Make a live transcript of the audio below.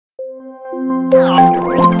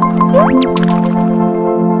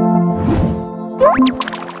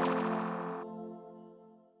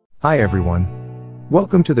Hi everyone.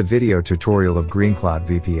 Welcome to the video tutorial of GreenCloud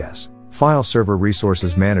VPS. File Server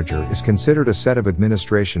Resources Manager is considered a set of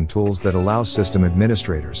administration tools that allows system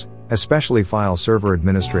administrators, especially file server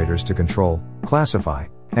administrators, to control, classify,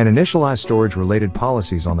 and initialize storage-related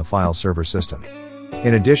policies on the file server system.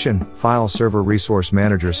 In addition, File Server Resource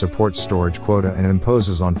Manager supports storage quota and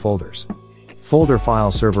imposes on folders. Folder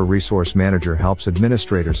File Server Resource Manager helps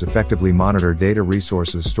administrators effectively monitor data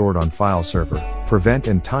resources stored on file server, prevent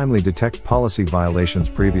and timely detect policy violations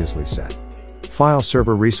previously set. File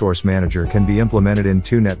Server Resource Manager can be implemented in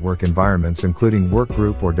two network environments including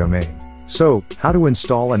Workgroup or domain. So, how to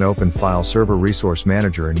install and open File Server Resource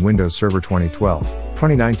Manager in Windows Server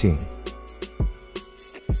 2012-2019?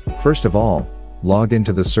 First of all, log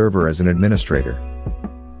into the server as an administrator.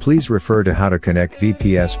 Please refer to how to connect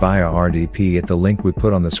VPS via RDP at the link we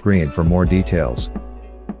put on the screen for more details.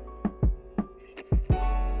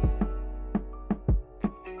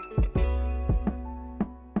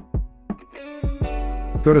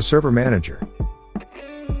 Go to Server Manager.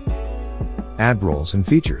 Add roles and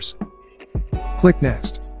features. Click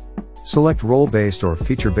Next. Select role-based or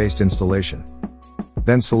feature-based installation.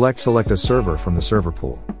 Then select a server from the server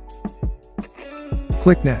pool.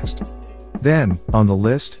 Click Next. Then, on the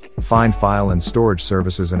list, find File and Storage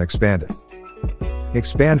Services and expand it.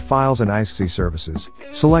 Expand Files and ISC Services,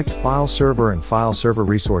 select File Server and File Server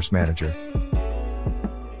Resource Manager,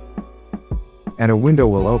 and a window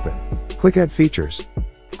will open. Click Add Features.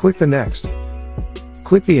 Click the Next.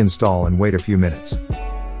 Click the Install and wait a few minutes.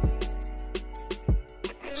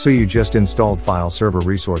 So you just installed File Server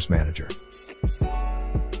Resource Manager.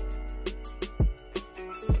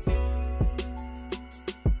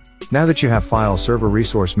 Now that you have File Server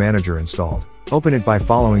Resource Manager installed, open it by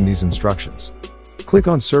following these instructions. Click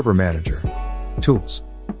on Server Manager, Tools,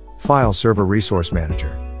 File Server Resource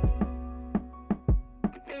Manager.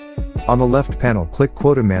 On the left panel, click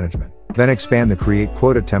Quota Management, then expand the Create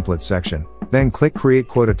Quota Template section, then click Create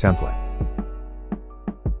Quota Template.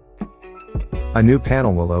 A new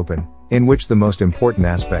panel will open, in which the most important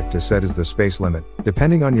aspect to set is the space limit,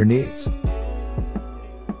 depending on your needs.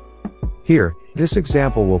 Here, this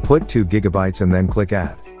example will put 2 GB and then click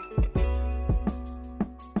Add.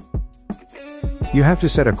 You have to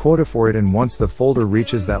set a quota for it, and once the folder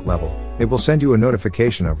reaches that level, it will send you a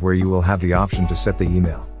notification of where you will have the option to set the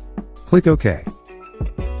email. Click OK.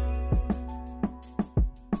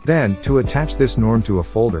 Then, to attach this norm to a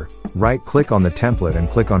folder, right-click on the template and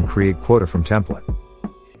click on Create Quota from Template.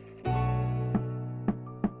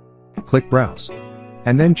 Click Browse.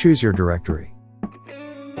 And then choose your directory.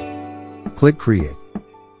 Click Create.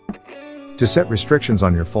 To set restrictions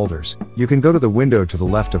on your folders, you can go to the window to the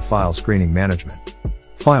left of File Screening Management,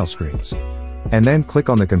 File Screens, and then click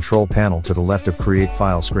on the control panel to the left of Create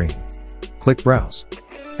File Screen. Click Browse,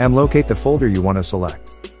 and locate the folder you want to select.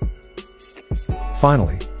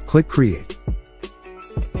 Finally, click Create.